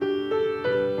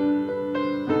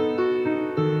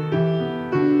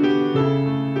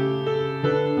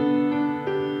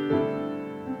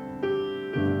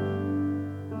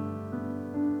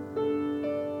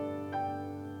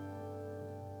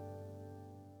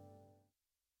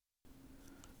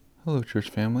Hello, church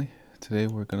family. Today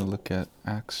we're going to look at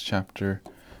Acts chapter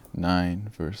 9,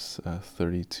 verse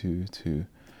 32 to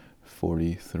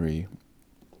 43.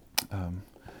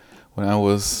 When I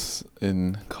was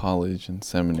in college and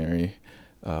seminary,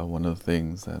 one of the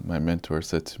things that my mentor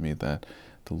said to me that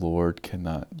the Lord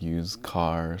cannot use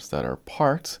cars that are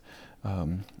parked,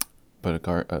 but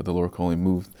the Lord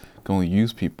can only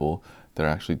use people that are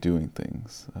actually doing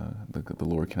things. The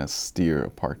Lord cannot steer a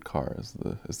parked car, is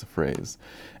the phrase.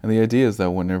 And the idea is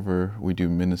that whenever we do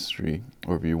ministry,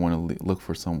 or if you want to look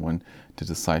for someone to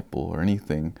disciple or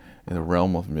anything in the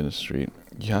realm of ministry,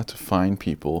 you have to find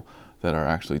people that are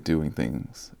actually doing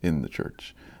things in the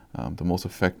church. The most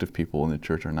effective people in the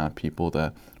church are not people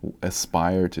that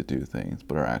aspire to do things,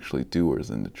 but are actually doers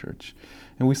in the church.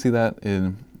 And we see that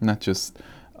in not just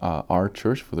our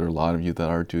church, but there are a lot of you that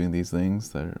are doing these things,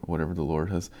 that whatever the Lord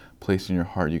has placed in your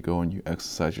heart, you go and you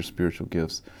exercise your spiritual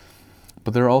gifts.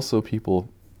 But there are also people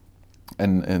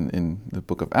and in the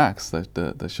book of Acts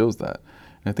that shows that.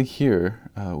 And I think here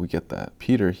we get that.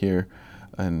 Peter here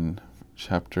in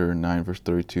chapter 9, verse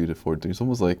 32 to 43, it's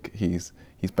almost like he's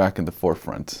back in the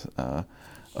forefront.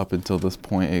 Up until this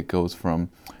point, it goes from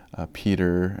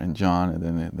Peter and John,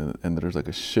 and there's like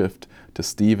a shift to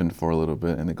Stephen for a little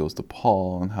bit, and it goes to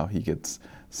Paul and how he gets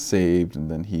saved, and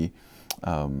then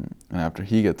and after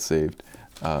he gets saved,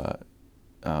 the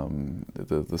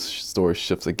story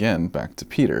shifts again back to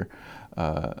Peter.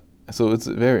 So it's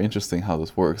very interesting how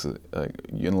this works.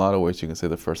 In a lot of ways, you can say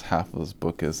the first half of this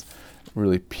book is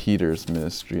really Peter's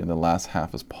ministry, and the last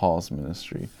half is Paul's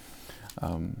ministry.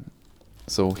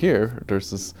 So here,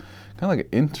 there's this kind of like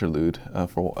an interlude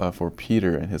for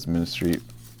Peter and his ministry.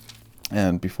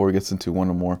 And before he gets into one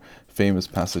of the more famous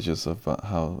passages of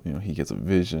how he gets a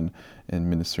vision in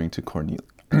ministering to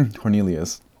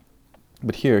Cornelius.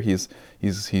 But here he's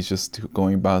just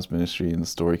going about his ministry, and the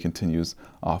story continues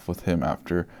off with him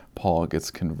after Paul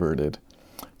gets converted.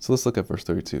 So let's look at verse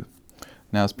 32.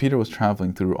 Now, as Peter was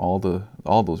traveling through all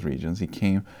those regions, he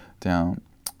came down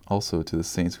also to the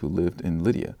saints who lived in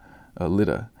Lydda.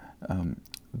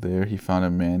 There he found a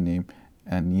man named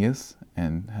Aeneas,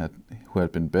 who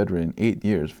had been bedridden 8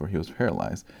 years, for he was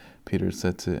paralyzed. Peter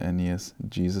said to Aeneas,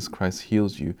 "Jesus Christ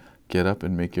heals you. Get up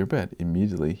and make your bed."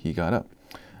 Immediately he got up.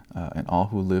 And all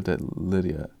who lived at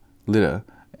Lydda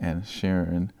and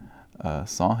Sharon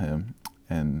saw him,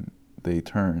 and they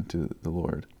turned to the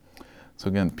Lord. So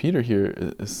again, Peter here,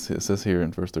 it says here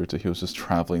in verse 32, he was just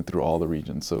traveling through all the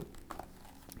regions. So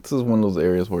this is one of those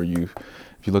areas where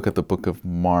if you look at the book of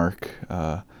Mark,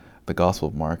 the Gospel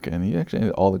of Mark, and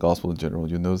actually all the Gospel in general,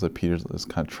 you notice that Peter is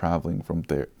kind of traveling from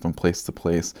place to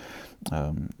place.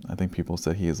 I think people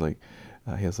said he has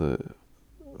a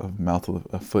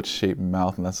foot-shaped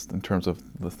mouth, and that's in terms of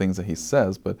the things that he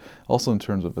says, but also in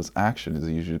terms of his action, is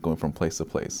usually going from place to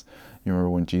place. You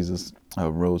remember when Jesus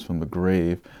rose from the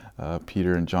grave,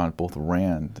 Peter and John both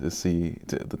ran to see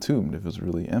the tomb if it was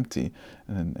really empty,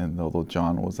 and although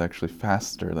John was actually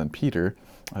faster than Peter,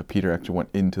 Peter actually went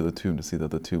into the tomb to see that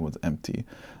the tomb was empty.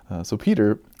 So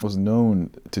Peter was known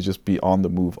to just be on the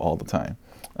move all the time.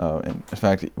 And in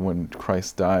fact, when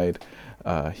Christ died,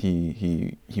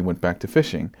 he went back to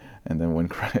fishing, and then when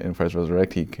Christ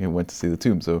resurrected, he went to see the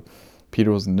tomb. So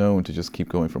Peter was known to just keep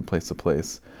going from place to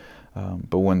place.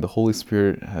 But when the Holy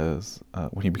Spirit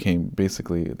when he became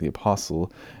basically the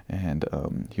apostle, and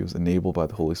he was enabled by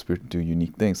the Holy Spirit to do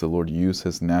unique things, the Lord used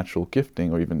his natural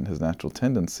gifting, or even his natural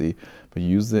tendency, but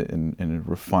used it and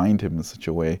refined him in such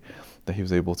a way that he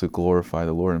was able to glorify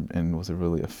the Lord and was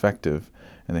really effective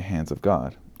in the hands of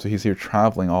God. So he's here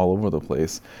traveling all over the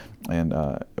place, and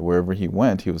wherever he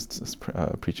went, he was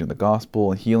preaching the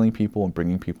gospel and healing people and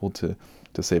bringing people to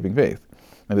saving faith.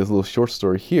 And this little short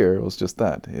story here was just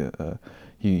that.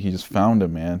 He just found a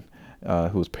man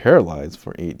who was paralyzed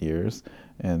for 8 years,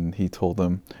 and he told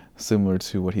them similar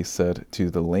to what he said to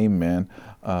the lame man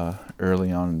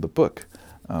early on in the book.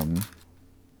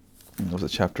 Was it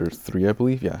chapter 3, I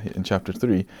believe? Yeah, in chapter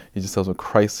 3, he just tells him,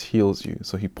 Christ heals you.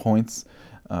 So he points,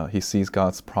 he sees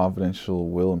God's providential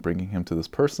will in bringing him to this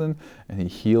person, and he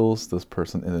heals this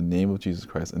person in the name of Jesus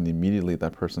Christ, and immediately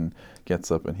that person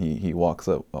gets up and he walks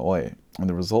away. And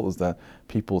the result is that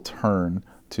people turn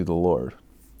to the Lord.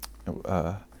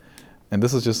 And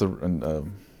this is just,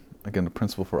 again, a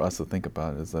principle for us to think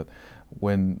about, is that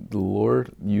when the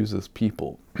Lord uses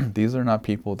people, these are not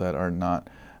people that are not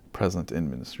present in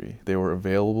ministry. They were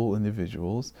available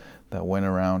individuals that went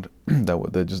around that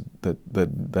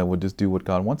would just do what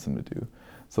God wants them to do.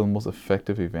 So the most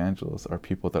effective evangelists are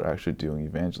people that are actually doing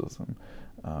evangelism,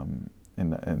 and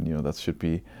that should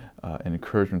be an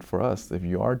encouragement for us. If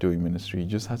you are doing ministry, you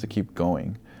just have to keep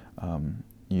going.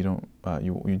 you don't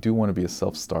you do want to be a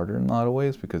self-starter in a lot of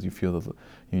ways, because you feel that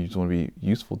you just want to be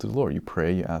useful to the Lord. You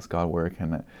pray, you ask God, where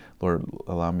can I, Lord,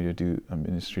 allow me to do a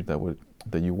ministry that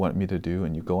you want me to do,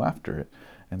 and you go after it.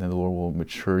 And then the Lord will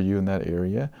mature you in that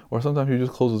area. Or sometimes you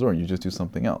just close the door and you just do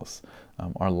something else.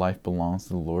 Our life belongs to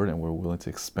the Lord, and we're willing to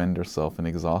expend ourselves and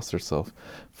exhaust ourselves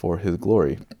for His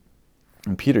glory.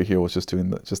 And Peter here was just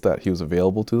doing just that. He was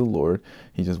available to the Lord.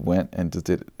 He just went and just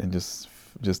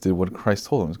did what Christ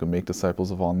told him. He was going to make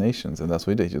disciples of all nations, and that's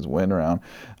what he did. He just went around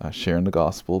sharing the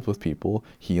gospel with people,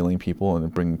 healing people,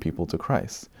 and bringing people to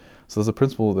Christ. So there's a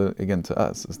principle that, again, to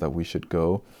us, is that we should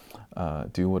go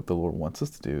do what the Lord wants us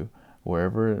to do,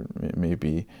 wherever it may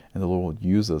be, and the Lord will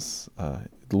use us.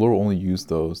 The Lord will only use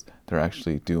those that are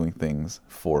actually doing things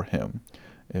for Him.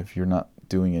 If you're not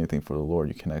doing anything for the Lord,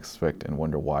 you can expect and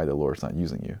wonder why the Lord's not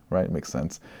using you, right? It makes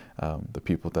sense. The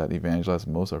people that evangelize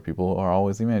most are people who are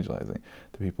always evangelizing.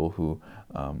 The people who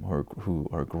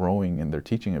are growing in their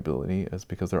teaching ability is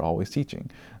because they're always teaching.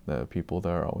 The people that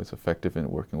are always effective in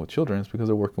working with children is because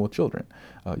they're working with children.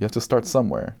 You have to start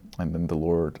somewhere, and then the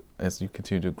Lord, as you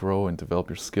continue to grow and develop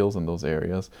your skills in those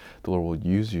areas, the Lord will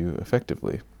use you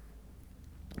effectively.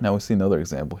 Now we see another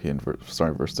example here in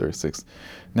verse 36.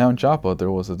 Now in Joppa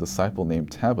there was a disciple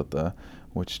named Tabitha,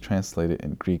 which translated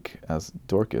in Greek as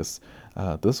Dorcas.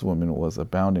 This woman was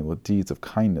abounding with deeds of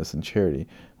kindness and charity,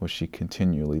 which she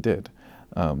continually did.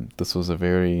 This was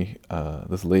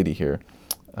this lady here,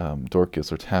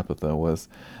 Dorcas or Tabitha, was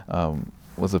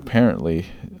apparently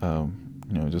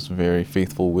just a very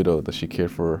faithful widow that she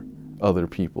cared for other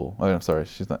people. I'm sorry,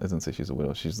 she's not. It doesn't say she's a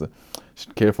widow. She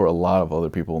cared for a lot of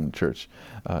other people in the church.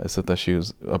 It said that she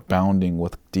was abounding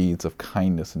with deeds of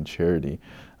kindness and charity.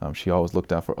 She always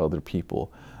looked out for other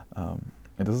people, and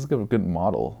this is a good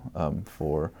model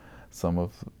for some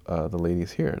of the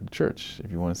ladies here at the church.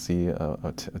 If you want to see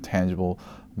a tangible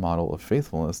model of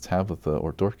faithfulness, Tabitha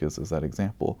or Dorcas is that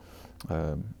example.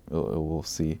 We'll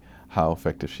see how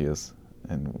effective she is,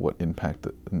 and what impact,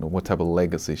 what type of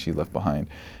legacy she left behind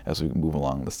as we move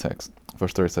along this text.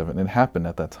 Verse 37, it happened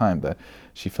at that time that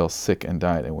she fell sick and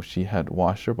died, and when she had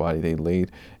washed her body, they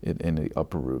laid it in the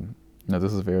upper room. Now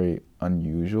this is very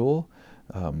unusual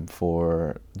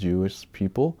for Jewish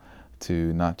people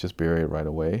to not just bury it right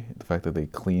away. The fact that they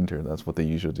cleaned her, that's what they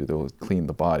usually do. They'll clean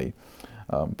the body.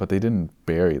 But they didn't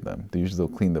bury them. They usually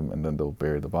they'll clean them and then they'll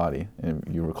bury the body. And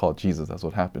if you recall Jesus, that's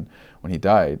what happened. When he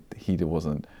died, he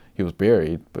was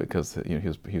buried because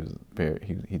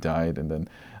he died, and then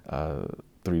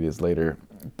 3 days later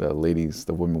the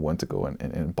women went to go and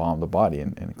embalm the body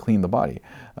and clean the body,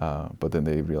 but then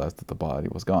they realized that the body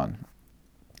was gone.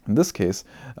 In this case,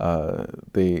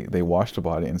 they washed the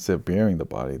body, and instead of burying the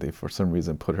body, they for some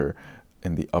reason put her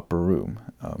in the upper room,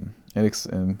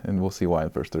 and we'll see why in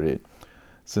verse 38.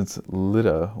 Since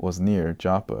Lydda was near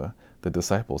Joppa, the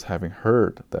disciples, having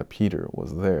heard that Peter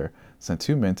was there, sent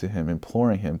 2 men to him,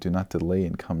 imploring him, do not delay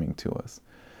in coming to us.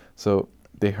 So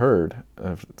they heard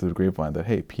through the grapevine that,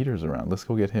 hey, Peter's around. Let's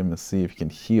go get him and see if he can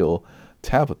heal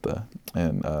Tabitha.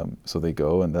 And so they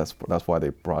go, and that's why they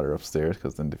brought her upstairs,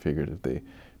 because then they figured if they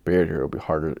buried her, it would be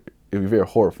harder. It would be very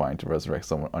horrifying to resurrect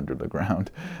someone under the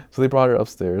ground. So they brought her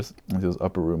upstairs into this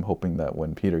upper room, hoping that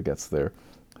when Peter gets there,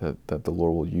 that the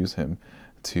Lord will use him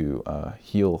to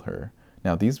heal her.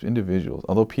 Now these individuals,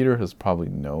 although Peter is probably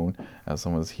known as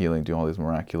someone who's healing, doing all these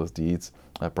miraculous deeds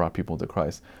that brought people to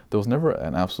Christ, there was never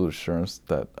an absolute assurance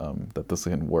that this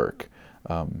can work,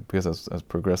 because as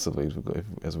progressively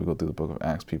as we go through the book of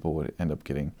Acts, people would end up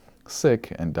getting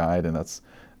sick and died, and that's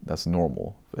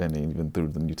normal. And even through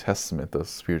the New Testament, the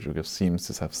spiritual gift seems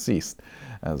to have ceased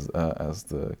as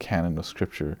the canon of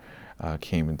Scripture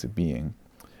came into being.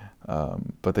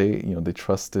 But they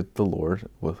trusted the Lord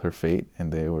with her fate,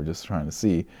 and they were just trying to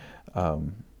see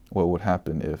what would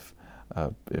happen if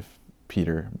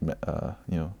Peter,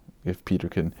 if Peter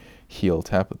can heal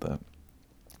Tabitha.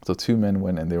 So 2 men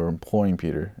went, and they were imploring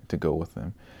Peter to go with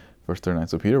them. Verse 39.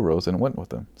 So Peter rose and went with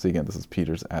them. So again, this is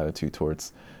Peter's attitude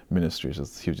towards ministry. He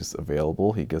was just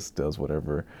available. He just does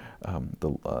whatever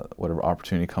whatever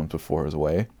opportunity comes before his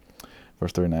way.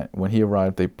 Verse 39, when he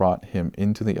arrived, they brought him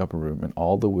into the upper room, and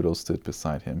all the widows stood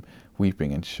beside him,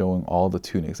 weeping and showing all the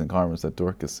tunics and garments that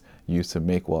Dorcas used to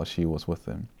make while she was with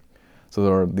them. So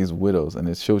there are these widows, and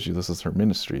it shows you this is her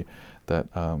ministry,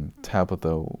 that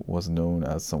Tabitha was known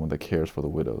as someone that cares for the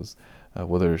widows.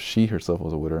 Whether she herself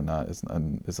was a widow or not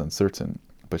is uncertain,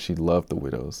 but she loved the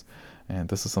widows. And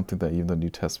this is something that even the New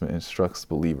Testament instructs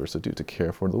believers to do, to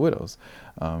care for the widows.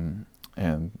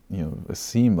 And it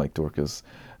seemed like Dorcas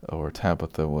or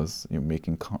Tabitha was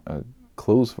making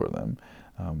clothes for them.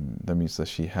 That means that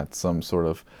she had some sort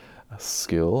of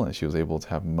skill, and she was able to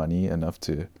have money enough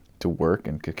to work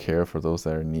and could care for those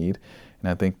that are in need. And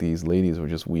I think these ladies were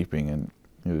just weeping and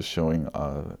just showing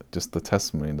just the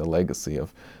testimony and the legacy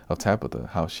of Tabitha,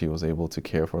 how she was able to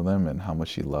care for them and how much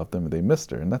she loved them, and they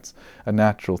missed her. And that's a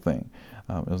natural thing.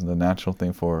 It was the natural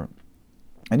thing for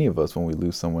any of us when we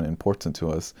lose someone important to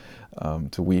us,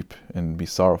 to weep and be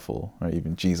sorrowful. Right?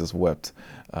 Even Jesus wept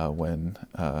when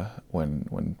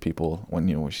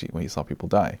he saw people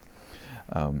die.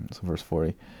 So verse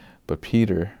 40, but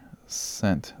Peter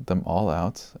sent them all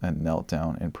out and knelt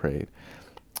down and prayed.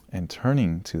 And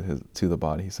turning to the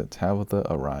body, he said, Tabitha,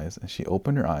 arise. And she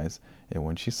opened her eyes, and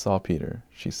when she saw Peter,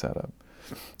 she sat up.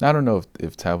 Now, I don't know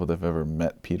if Tabitha have ever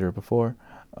met Peter before.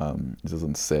 It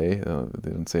doesn't say. They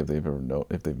didn't say if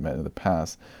they've met in the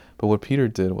past. But what Peter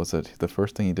did was that the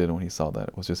first thing he did when he saw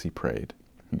that was just he prayed.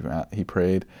 He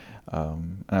prayed,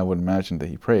 and I would imagine that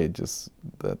he prayed just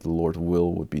that the Lord's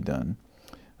will would be done.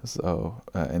 So,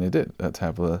 and it did.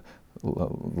 Tabitha, the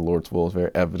Lord's will is very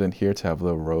evident here.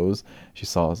 Tabitha rose. She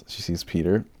sees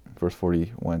Peter. Verse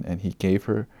 41, and he gave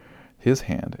her his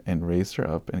hand and raised her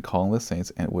up, and calling the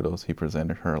saints and widows, he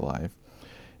presented her alive.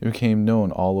 It became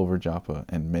known all over Joppa,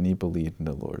 and many believed in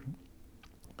the Lord.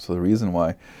 So the reason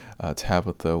why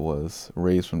Tabitha was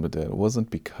raised from the dead wasn't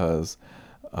because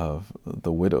of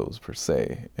the widows per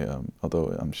se,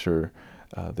 although I'm sure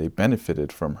they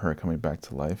benefited from her coming back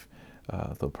to life.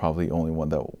 The probably only one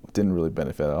that didn't really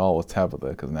benefit at all was Tabitha,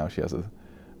 because now she has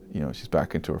she's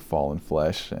back into her fallen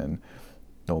flesh and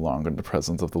no longer in the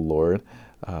presence of the Lord.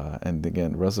 And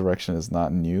again, resurrection is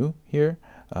not new here.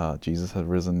 Jesus has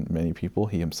risen many people.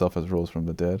 He himself has rose from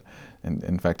the dead. And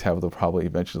in fact, Tabitha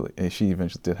she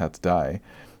eventually did have to die.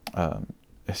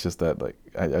 It's just that,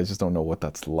 I just don't know what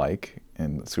that's like.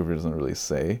 And Scripture doesn't really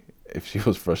say if she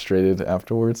was frustrated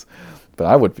afterwards. But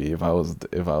I would be if I was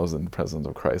in the presence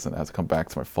of Christ and I had to come back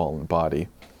to my fallen body.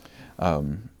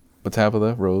 But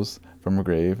Tabitha rose from her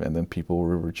grave, and then people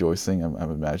were rejoicing. I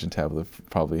imagine Tabitha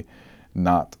probably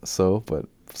not so, but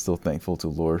still thankful to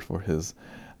the Lord for his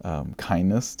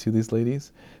kindness to these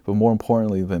ladies. But more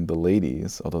importantly than the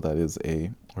ladies, although that is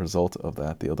a result of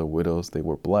that, the other widows, they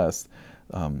were blessed.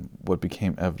 What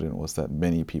became evident was that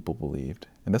many people believed.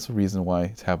 And that's the reason why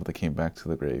Tabitha came back to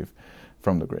the grave,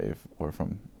 or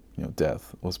from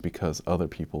death, was because other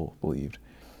people believed.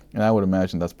 And I would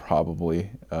imagine that's probably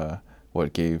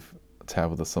what gave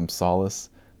Tabitha some solace,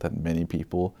 that many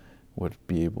people would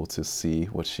be able to see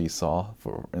what she saw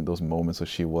in those moments when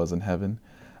she was in heaven.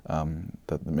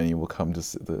 That many will come to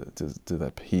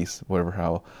that peace,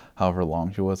 however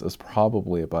long she was. It was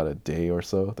probably about a day or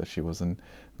so that she was in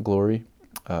glory,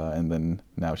 and then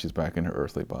now she's back in her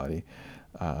earthly body.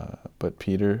 But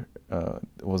Peter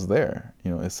was there.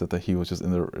 It said that he was just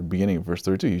in the beginning of verse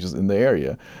 32. He was just in the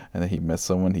area, and then he met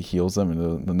someone. He heals them,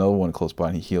 and another one close by,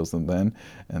 and he heals them then.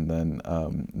 And then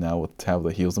now with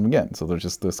Tabitha, heals them again. So there's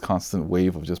just this constant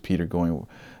wave of just Peter going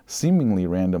seemingly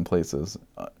random places,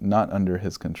 not under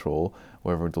his control,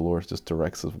 wherever the Lord just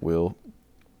directs his will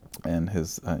and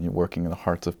his working in the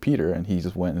hearts of Peter, and he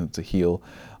just went in to heal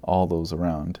all those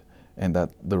around. And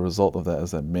that the result of that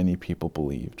is that many people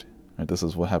believed. Right? This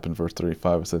is what happened in verse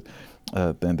 35. It said,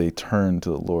 then they turned to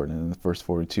the Lord. And in verse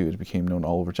 42, it became known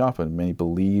all over Joppa, and many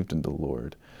believed in the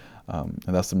Lord. And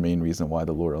that's the main reason why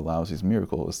the Lord allows these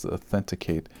miracles, is to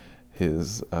authenticate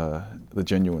the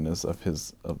genuineness of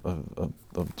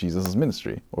Jesus'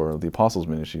 ministry, or the apostles'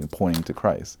 ministry, and pointing to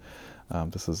Christ.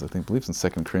 This is, I believe, in 2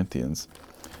 Corinthians,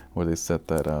 where they said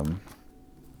that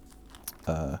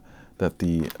that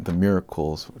the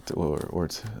miracles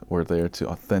were there to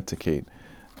authenticate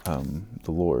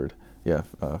the Lord. 2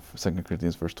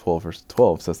 Corinthians verse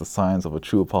 12 says, the signs of a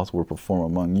true apostle were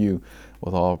performed among you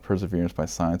with all perseverance by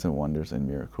signs and wonders and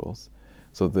miracles.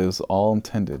 So this was all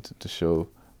intended to show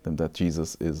them that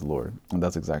Jesus is Lord. And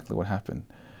that's exactly what happened.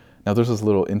 Now there's this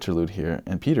little interlude here,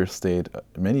 and Peter stayed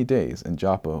many days in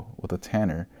Joppa with a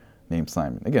tanner named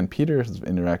Simon. Again, Peter has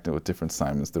interacted with different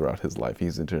Simons throughout his life.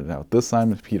 He's interacted with this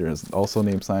Simon. Peter is also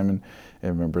named Simon.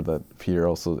 And remember that Peter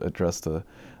also addressed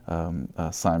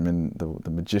Simon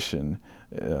the magician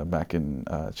back in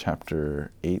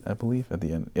chapter 8, I believe, at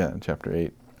the end. Yeah, in chapter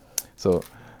 8. So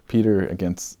Peter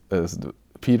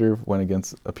went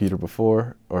against a Peter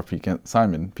before, or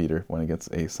Simon Peter went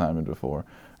against a Simon before.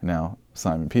 Now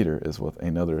Simon Peter is with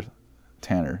another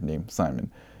tanner named Simon.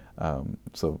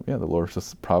 So the Lord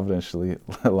just providentially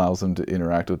allows him to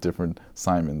interact with different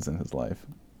Simons in his life.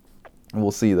 And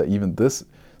we'll see that even this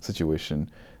situation,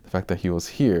 the fact that he was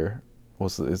here,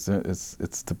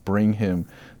 it's to bring him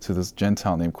to this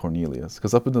Gentile named Cornelius.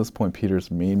 Because up until this point,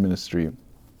 Peter's main ministry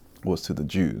was to the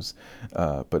Jews,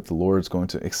 but the Lord's going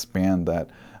to expand that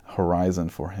horizon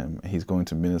for him. He's going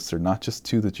to minister not just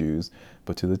to the Jews,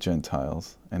 but to the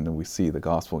Gentiles. And then we see the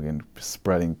gospel again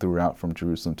spreading throughout from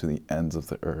Jerusalem to the ends of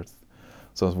the earth.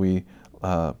 So as we,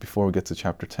 before we get to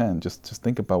chapter 10, just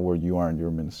think about where you are in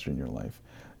your ministry in your life.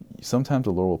 Sometimes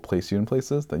the Lord will place you in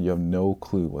places that you have no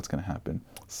clue what's going to happen.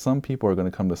 Some people are going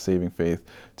to come to saving faith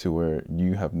to where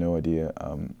you have no idea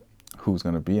who's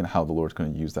going to be and how the Lord's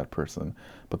going to use that person.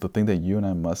 But the thing that you and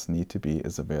I must need to be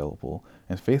is available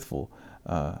and faithful.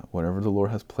 Whatever the Lord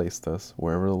has placed us,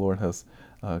 wherever the Lord has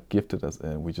gifted us,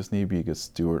 and we just need to be a good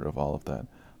steward of all of that.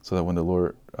 So that when the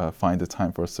Lord finds a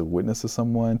time for us to witness to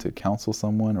someone, to counsel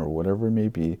someone, or whatever it may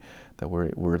be, that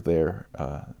we're there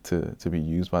to be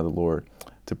used by the Lord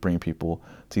to bring people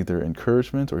to either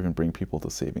encouragement or even bring people to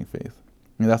saving faith.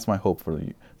 I mean, that's my hope for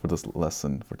this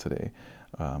lesson for today,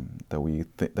 that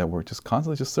we're just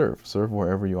constantly just serve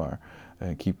wherever you are,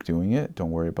 and keep doing it.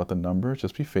 Don't worry about the number.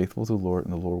 Just be faithful to the Lord,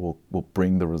 and the Lord will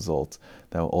bring the results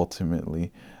that will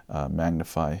ultimately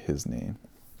magnify His name.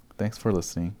 Thanks for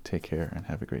listening. Take care and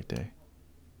have a great day.